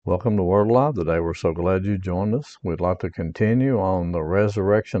Welcome to Word Alive. Today we're so glad you joined us. We'd like to continue on the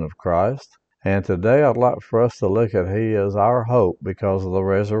resurrection of Christ. And today I'd like for us to look at He is our hope because of the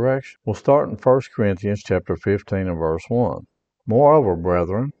resurrection. We'll start in 1 Corinthians chapter 15 and verse 1. Moreover,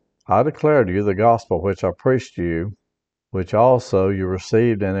 brethren, I declare to you the gospel which I preached to you, which also you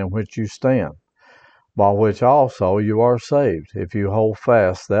received and in which you stand, by which also you are saved, if you hold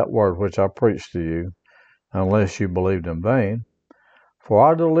fast that word which I preached to you, unless you believed in vain.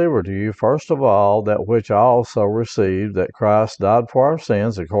 For I delivered to you first of all that which I also received, that Christ died for our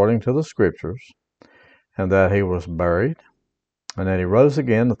sins according to the Scriptures, and that he was buried, and that he rose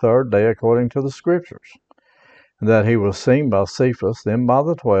again the third day according to the Scriptures, and that he was seen by Cephas, then by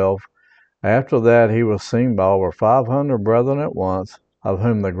the 12. After that he was seen by over 500 brethren at once, of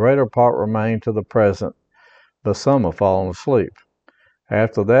whom the greater part remain to the present, but some have fallen asleep.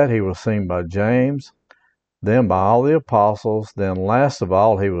 After that he was seen by James, then by all the apostles, then last of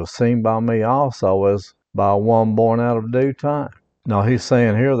all he was seen by me also, as by one born out of due time. Now he's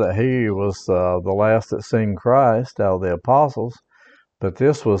saying here that he was the last that seen Christ out of the apostles, but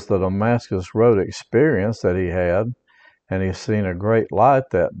this was the Damascus Road experience that he had, and he seen a great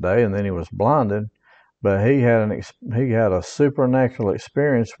light that day, and then he was blinded. But he had a supernatural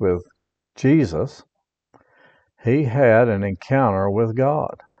experience with Jesus. He had an encounter with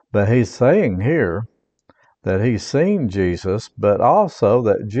God. But he's saying here that he's seen Jesus, but also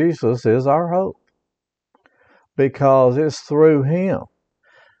that Jesus is our hope, because it's through him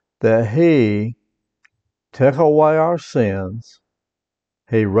that he took away our sins.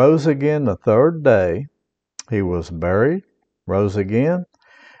 He rose again the third day. He was buried, rose again,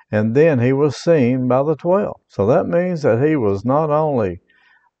 and then he was seen by the 12. So that means that he was not only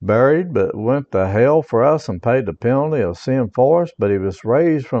buried, but went to hell for us and paid the penalty of sin for us, but he was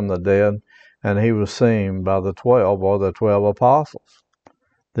raised from the dead, and he was seen by the 12, or the 12 apostles.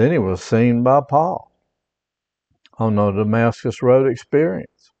 Then he was seen by Paul on the Damascus Road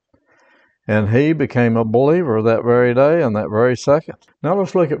experience. And he became a believer that very day and that very second. Now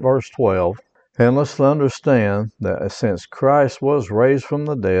let's look at verse 12, and let's understand that since Christ was raised from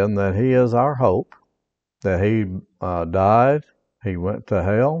the dead, that he is our hope, that he died, he went to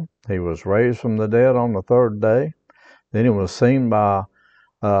hell, he was raised from the dead on the third day, then he was seen by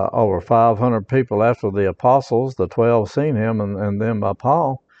over 500 people after the apostles, the 12 seen him, and then by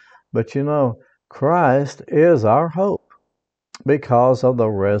Paul. But you know, Christ is our hope because of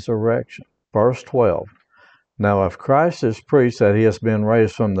the resurrection. Verse 12. Now if Christ is preached that he has been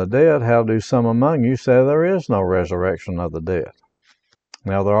raised from the dead, how do some among you say there is no resurrection of the dead?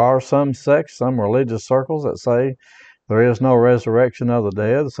 Now there are some sects, some religious circles that say there is no resurrection of the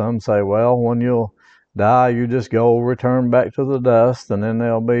dead. Some say, well, when you'll die, you just go return back to the dust, and then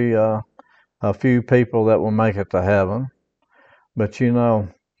there'll be a few people that will make it to heaven. But you know,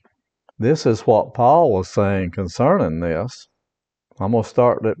 this is what Paul was saying concerning this. I'm going to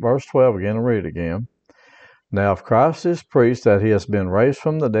start at verse 12 again and read again. Now if Christ is preached that he has been raised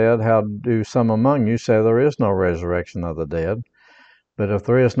from the dead, how do some among you say there is no resurrection of the dead? But if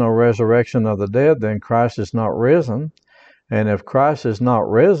there is no resurrection of the dead, then Christ is not risen. And if Christ is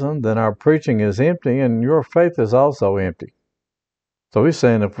not risen, then our preaching is empty, and your faith is also empty. So he's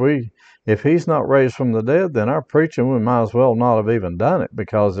saying if he's not raised from the dead, then our preaching, we might as well not have even done it,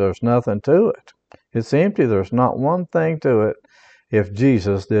 because there's nothing to it. It's empty. There's not one thing to it if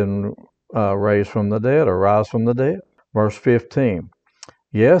Jesus didn't raise from the dead or rise from the dead. Verse 15.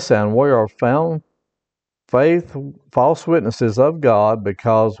 Yes, and we are found false witnesses of God,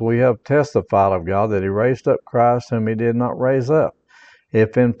 because we have testified of God that he raised up Christ whom he did not raise up,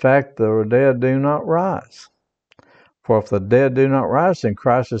 if in fact the dead do not rise. For if the dead do not rise, then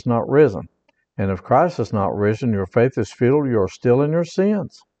Christ is not risen. And if Christ is not risen, your faith is futile, you are still in your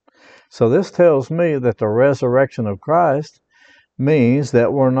sins. So this tells me that the resurrection of Christ means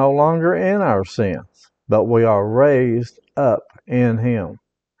that we're no longer in our sins, but we are raised up in him,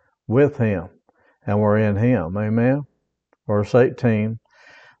 with him, and we're in him. Amen. Verse 18.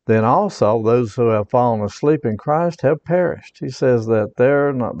 Then also those who have fallen asleep in Christ have perished. He says that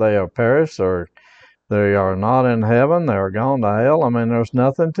they have perished, or they are not in heaven, they are gone to hell. I mean, there's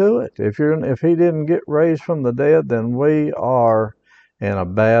nothing to it. If he didn't get raised from the dead, then we are in a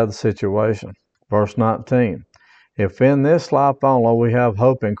bad situation. Verse 19. If in this life only we have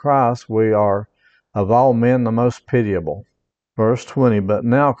hope in Christ, we are of all men the most pitiable. Verse 20, but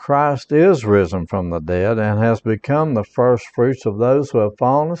now Christ is risen from the dead and has become the first fruits of those who have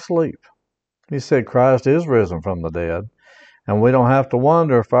fallen asleep. He said Christ is risen from the dead, and we don't have to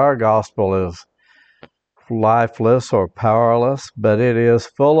wonder if our gospel is lifeless or powerless, but it is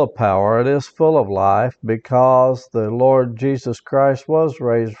full of power. It is full of life because the Lord Jesus Christ was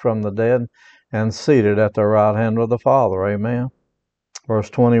raised from the dead and seated at the right hand of the Father. Amen. Verse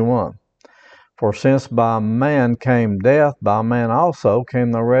 21. For since by man came death, by man also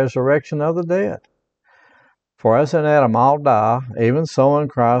came the resurrection of the dead. For as in Adam all die, even so in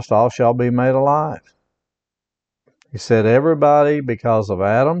Christ all shall be made alive. He said everybody, because of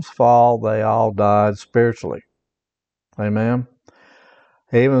Adam's fall, they all died spiritually. Amen.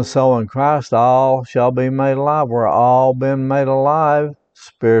 Even so in Christ all shall be made alive. We're all been made alive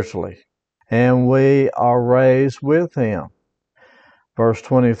spiritually. And we are raised with him. Verse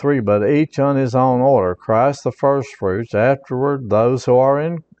 23, but each on his own order, Christ the firstfruits, afterward those who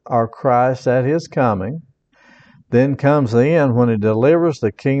are Christ at his coming. Then comes the end when he delivers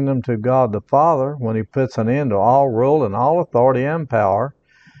the kingdom to God the Father, when he puts an end to all rule and all authority and power,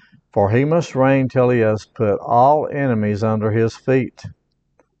 for he must reign till he has put all enemies under his feet.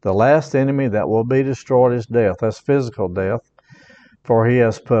 The last enemy that will be destroyed is death. That's physical death. For he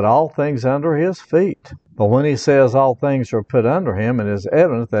has put all things under his feet. But when he says all things are put under him, it is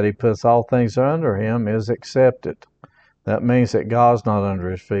evident that he puts all things under him is accepted. That means that God's not under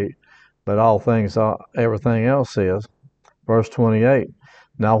his feet, but all things, everything else is. Verse 28,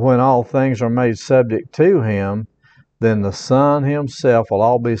 now when all things are made subject to him, then the Son himself will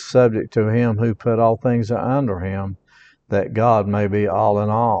all be subject to him who put all things under him, that God may be all in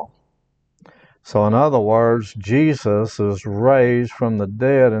all. So in other words, Jesus is raised from the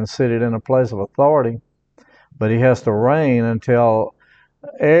dead and seated in a place of authority, but he has to reign until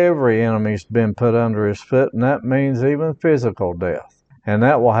every enemy's been put under his foot, and that means even physical death. And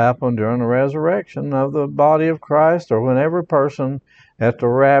that will happen during the resurrection of the body of Christ, or when every person at the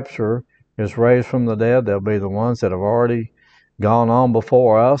rapture is raised from the dead. They'll be the ones that have already gone on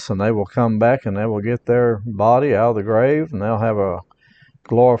before us, and they will come back and they will get their body out of the grave, and they'll have a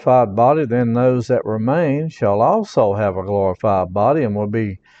glorified body. Then those that remain shall also have a glorified body and will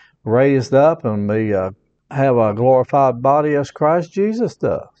be raised up and have a glorified body as Christ Jesus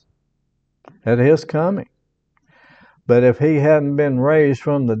does at his coming. But if he hadn't been raised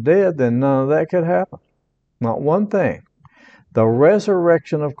from the dead, then none of that could happen. Not one thing. The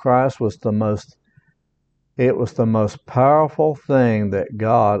resurrection of Christ was the most powerful thing that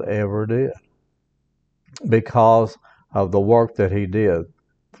God ever did, because of the work that he did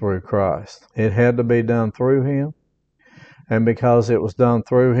through Christ. It had to be done through him, and because it was done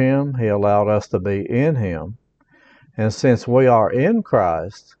through him, he allowed us to be in him. And since we are in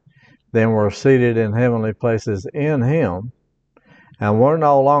Christ, then we're seated in heavenly places in him, and we're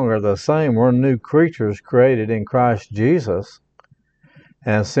no longer the same. We're new creatures created in Christ Jesus.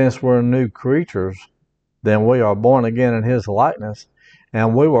 And since we're new creatures, then we are born again in his likeness,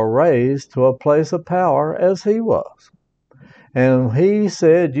 and we were raised to a place of power as he was. And he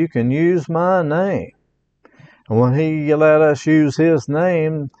said, you can use my name. And when he let us use his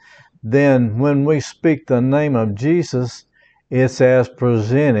name, then when we speak the name of Jesus, it's as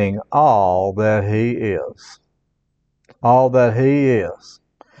presenting all that he is. All that he is.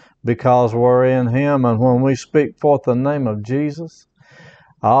 Because we're in him, and when we speak forth the name of Jesus,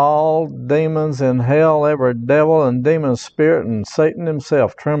 all demons in hell, every devil and demon spirit, and Satan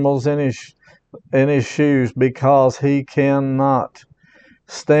himself trembles in his shoes, because he cannot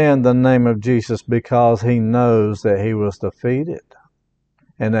stand the name of Jesus, because he knows that he was defeated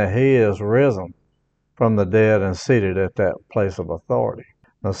and that he is risen from the dead and seated at that place of authority.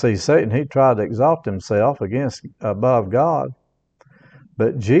 Now see, Satan, he tried to exalt himself above God,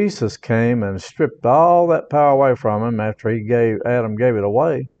 but Jesus came and stripped all that power away from him after Adam gave it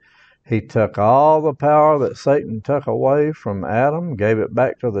away. He took all the power that Satan took away from Adam, gave it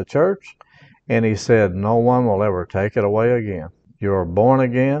back to the church, and he said, no one will ever take it away again. You're born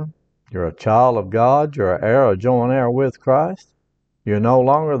again. You're a child of God. You're an heir, a joint heir with Christ. You're no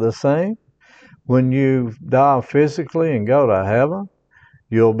longer the same. When you die physically and go to heaven,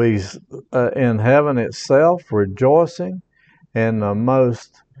 you'll be in heaven itself, rejoicing in the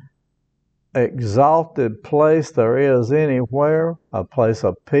most exalted place there is anywhere, a place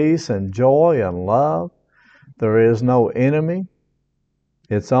of peace and joy and love. There is no enemy.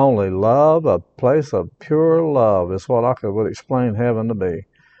 It's only love, a place of pure love. It's what I would explain heaven to be,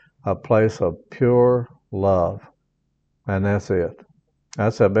 a place of pure love. And that's it.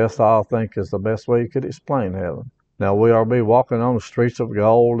 That's the best I think is the best way you could explain heaven. Now we are be walking on the streets of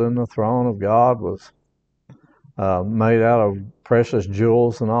gold, and the throne of God was made out of precious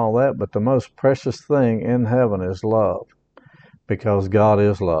jewels and all that, but the most precious thing in heaven is love, because God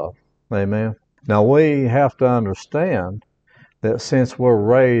is love. Amen. Now we have to understand that since we're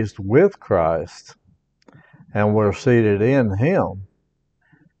raised with Christ, and we're seated in Him,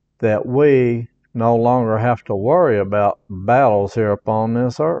 that we no longer have to worry about battles here upon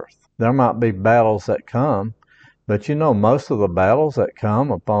this earth. There might be battles that come, but most of the battles that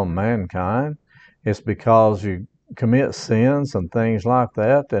come upon mankind, it's because you commit sins and things like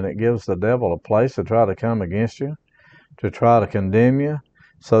that, and it gives the devil a place to try to come against you, to try to condemn you,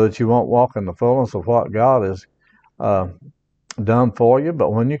 so that you won't walk in the fullness of what God has done for you.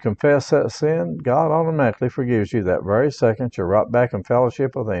 But when you confess that sin, God automatically forgives you that very second. You're right back in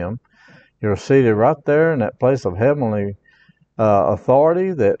fellowship with Him. You're seated right there in that place of heavenly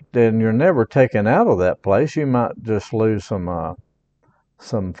authority, that then you're never taken out of that place. You might just lose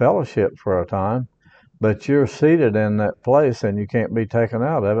some fellowship for a time, but you're seated in that place, and you can't be taken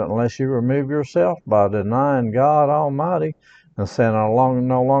out of it unless you remove yourself by denying God Almighty and saying, I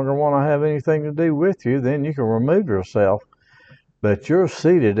no longer want to have anything to do with you. Then you can remove yourself, but you're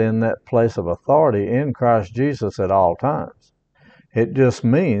seated in that place of authority in Christ Jesus at all times. It just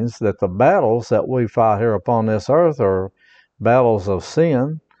means that the battles that we fight here upon this earth are battles of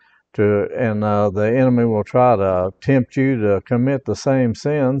sin, and the enemy will try to tempt you to commit the same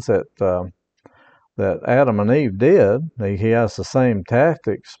sins that Adam and Eve did. He has the same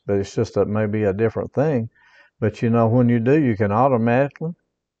tactics, but it's just that maybe a different thing. But when you do, you can automatically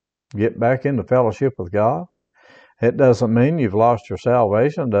get back into fellowship with God. It doesn't mean you've lost your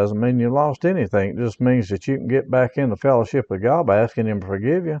salvation. It doesn't mean you lost anything. It just means that you can get back into fellowship with God by asking Him to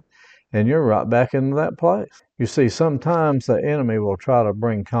forgive you, and you're right back into that place. You see, sometimes the enemy will try to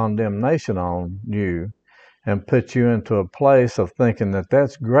bring condemnation on you and put you into a place of thinking that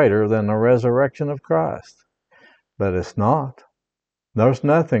that's greater than the resurrection of Christ. But it's not. There's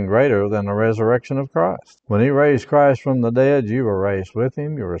nothing greater than the resurrection of Christ. When He raised Christ from the dead, you were raised with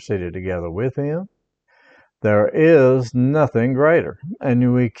Him. You were seated together with Him. There is nothing greater,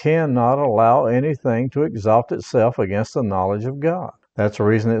 and we cannot allow anything to exalt itself against the knowledge of God. That's the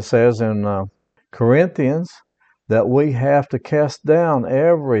reason it says in Corinthians that we have to cast down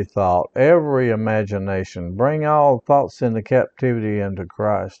every thought, every imagination, bring all thoughts into captivity into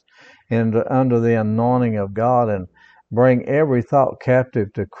Christ, and under the anointing of God, and bring every thought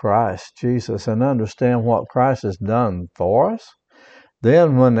captive to Christ Jesus, and understand what Christ has done for us.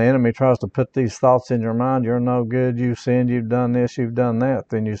 Then when the enemy tries to put these thoughts in your mind, you're no good, you've sinned, you've done this, you've done that,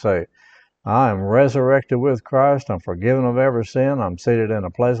 then you say, I am resurrected with Christ, I'm forgiven of every sin, I'm seated in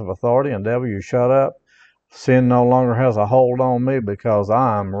a place of authority, and devil, you shut up. Sin no longer has a hold on me because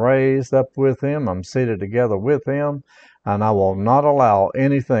I am raised up with Him, I'm seated together with Him, and I will not allow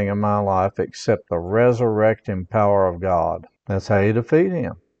anything in my life except the resurrecting power of God. That's how you defeat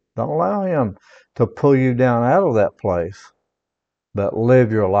him. Don't allow him to pull you down out of that place, but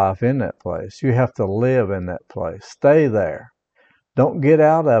live your life in that place. You have to live in that place. Stay there. Don't get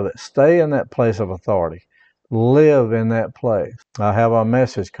out of it. Stay in that place of authority. Live in that place. I have a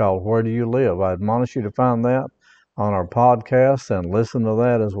message called Where Do You Live? I admonish you to find that on our podcast and listen to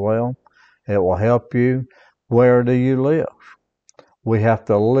that as well. It will help you. Where do you live? We have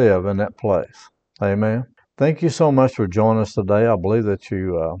to live in that place. Amen. Thank you so much for joining us today. I believe that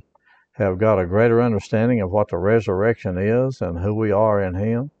you have got a greater understanding of what the resurrection is and who we are in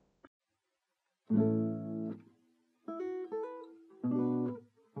Him.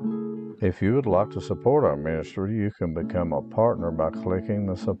 If you would like to support our ministry, you can become a partner by clicking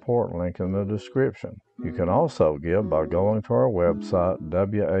the support link in the description. You can also give by going to our website,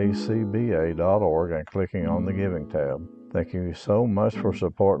 wacba.org, and clicking on the Giving tab. Thank you so much for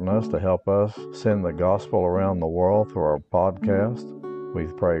supporting us to help us send the gospel around the world through our podcast. We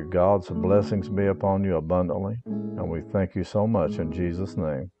pray God's blessings be upon you abundantly, and we thank you so much in Jesus'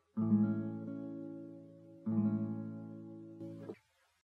 name.